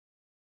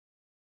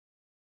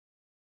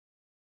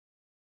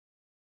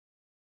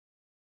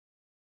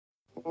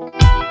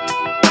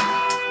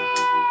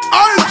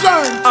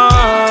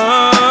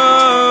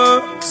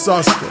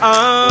Sasco.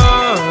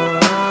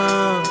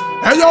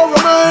 Hey yo,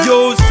 Romain.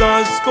 Yo,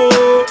 Sasco.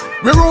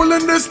 We're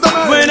rolling this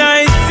time. When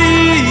I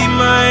see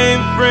my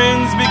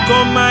friends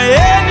become my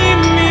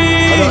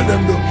enemy, How about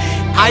them do?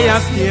 I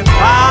have stay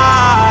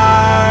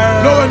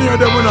far. No one near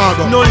them will not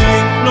go. No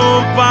link,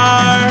 no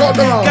bar. Go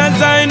down.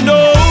 Cause I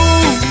know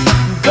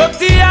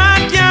dirty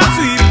heart can't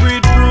sweep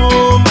with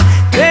broom.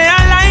 They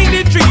are like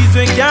the trees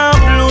we can't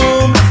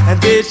bloom,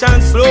 and they shall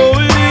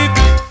slowly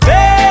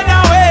fade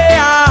away.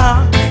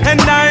 And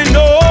I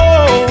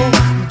know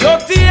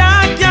dirty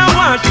heart can't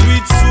wash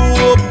with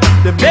soap.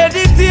 The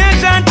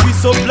meditation we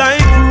supply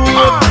group,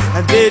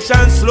 and they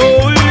shall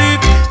slowly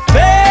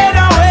fade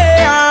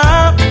away.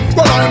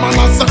 Well, I'm an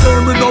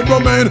assassin with no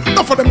Romain.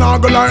 Enough of them now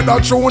go like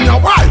that showing ya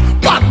why.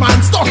 Bad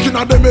man stuck in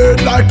a them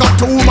head like a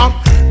tumor.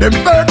 Them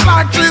fake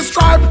like three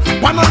stripe,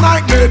 one a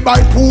night made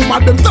by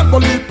Puma. Them tell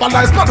believe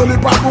lies, not only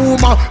by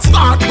rumor.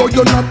 Start go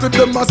you not to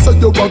them, I say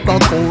you work a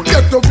code.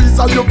 Get your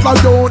visa, you fly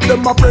out,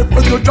 them a pray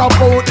for you drop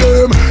out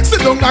them. Sit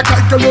down and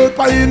calculate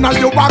by in and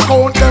you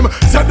account them.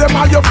 Say them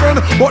are your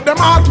friend, but them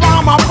heart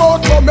mama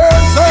about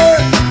Romain say.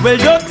 Well,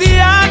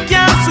 dirty heart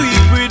can't sweep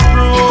with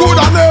broom. Good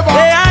and never.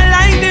 They are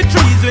like the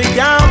trees we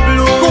can't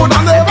bloom. Good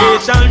and never. They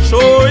shall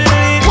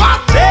surely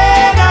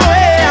fade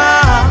away.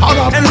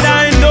 And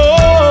I know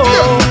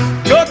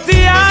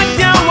dirty heart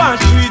can't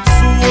wash with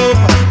soap,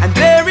 and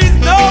there is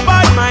no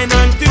bad mind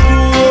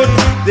antidote.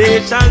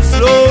 They shall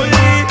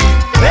slowly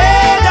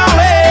fade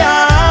away.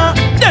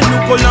 Then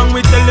look along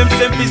we tell them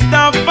say we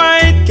stop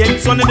fight. Can't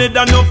son in it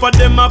enough for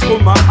them a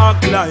come a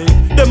act like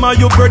them a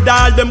you brother,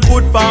 all them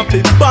good for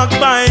fit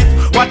backbite.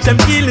 Watch them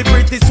kill it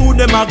pretty soon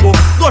them a go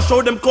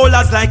show them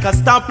colors like a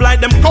stoplight.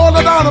 Them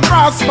color down a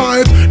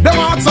frostbite. Them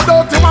hearts so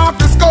dirty, mark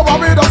discover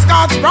with a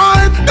Scotch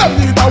Brite. Them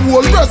need a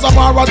whole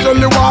reservoir of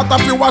jelly water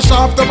if you wash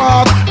off them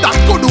heart. That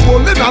could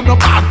hold in and the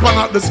bad pan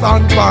at the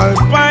standpipe.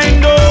 I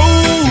know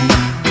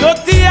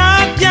dirty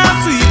heart can't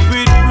sweep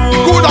with broom.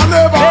 Good and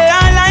never. They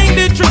are like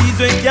the trees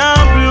we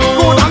can't bloom.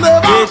 Good and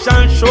never. They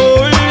shall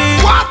surely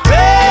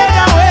fade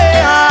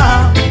away.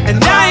 And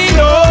I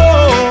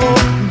know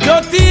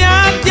dirty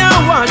heart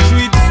can't wash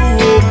with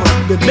soap.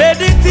 The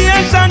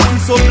meditation we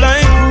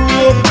supply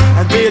group,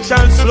 and they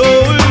shall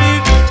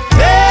slowly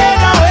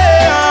fade away.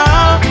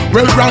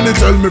 Well, Granny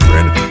tell me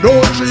friend,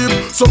 don't trip.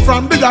 So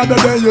from the other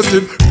day you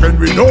see, friend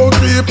we don't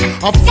keep.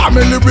 A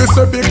family we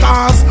say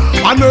because,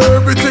 and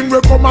everything we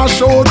come and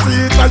show to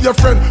it and your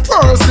friend.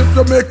 First if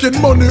you're making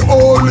money,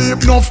 only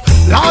enough.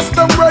 Last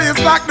them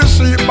raised like the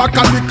sheep, back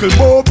a little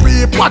more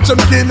peep. Watch them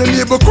killing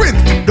evil quit,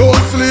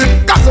 don't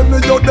sleep. Cause when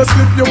you out the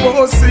sleep you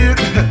won't see it.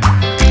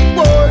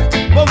 Boy,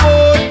 boy,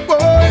 boy,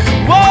 boy,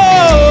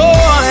 boy.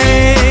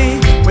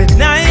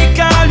 When I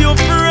call you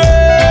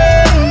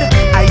friend,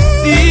 I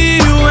see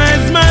you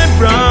as my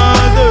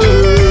brother.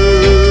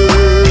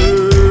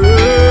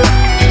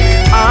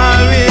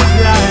 Always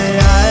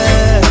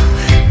lie,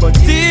 but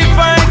if I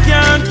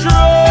can't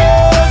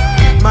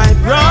trust my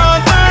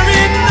brother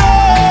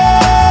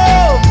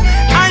enough,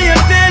 I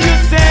tell you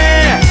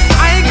say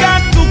I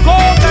got to go,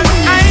 cause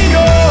I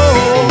know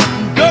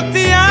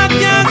dirty heart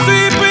can't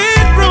sweep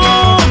with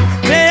broom.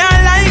 They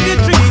are like the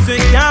trees we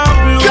can't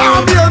bloom.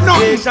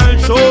 They shall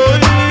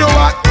surely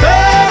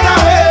fade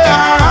away.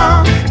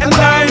 And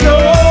I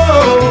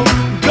know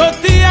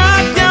dirty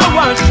heart can't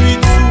wash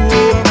with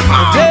soap.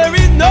 There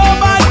is no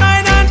bad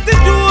mind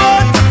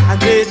antidote, and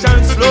they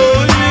shall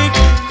slowly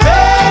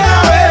fade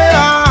away.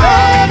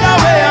 Fade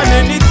away. And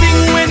anything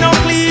we no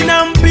clean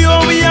and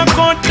pure, we a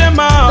cut them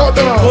out.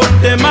 Cut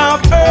them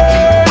out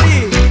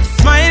early.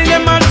 Smile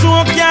them and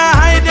joke, can't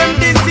hide them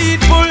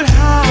deceitful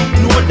heart.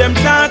 Know them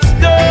thoughts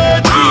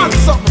dirty.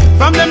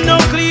 From them no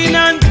clean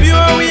and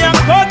pure, we a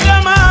cut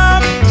them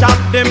up, chop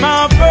them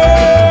up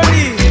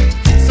early.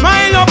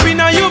 Smile up in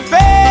your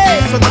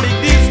face, so big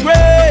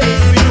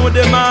disgrace, we know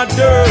them are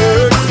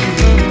dirty.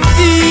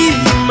 See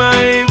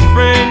my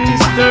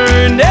friends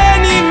turn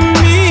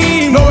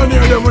enemy. No one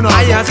near them will not.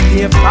 I a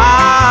stay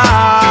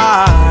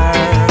far.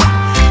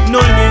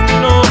 No link,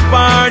 no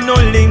bar, no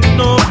link,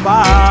 no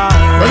bar.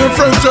 When your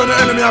friends turn the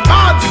enemy a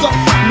bad son.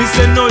 Me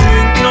say no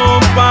link, no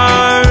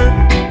bar.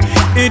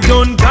 It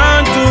don't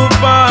gone too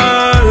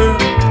far.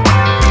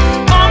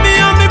 Oh, me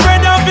and me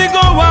brother we go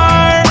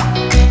war.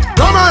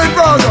 Romain,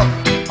 Virgo,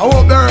 I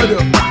hope they heard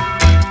you.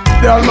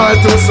 The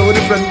Almighty also with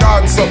different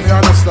gods, so me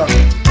understand.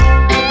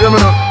 Hear me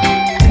now.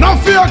 No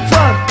fake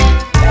friend.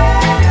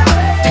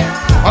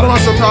 I don't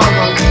want to talk,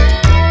 man.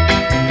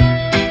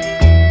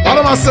 I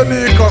don't want to say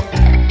Nico.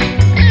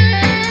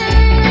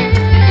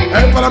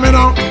 Hey, follow me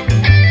now.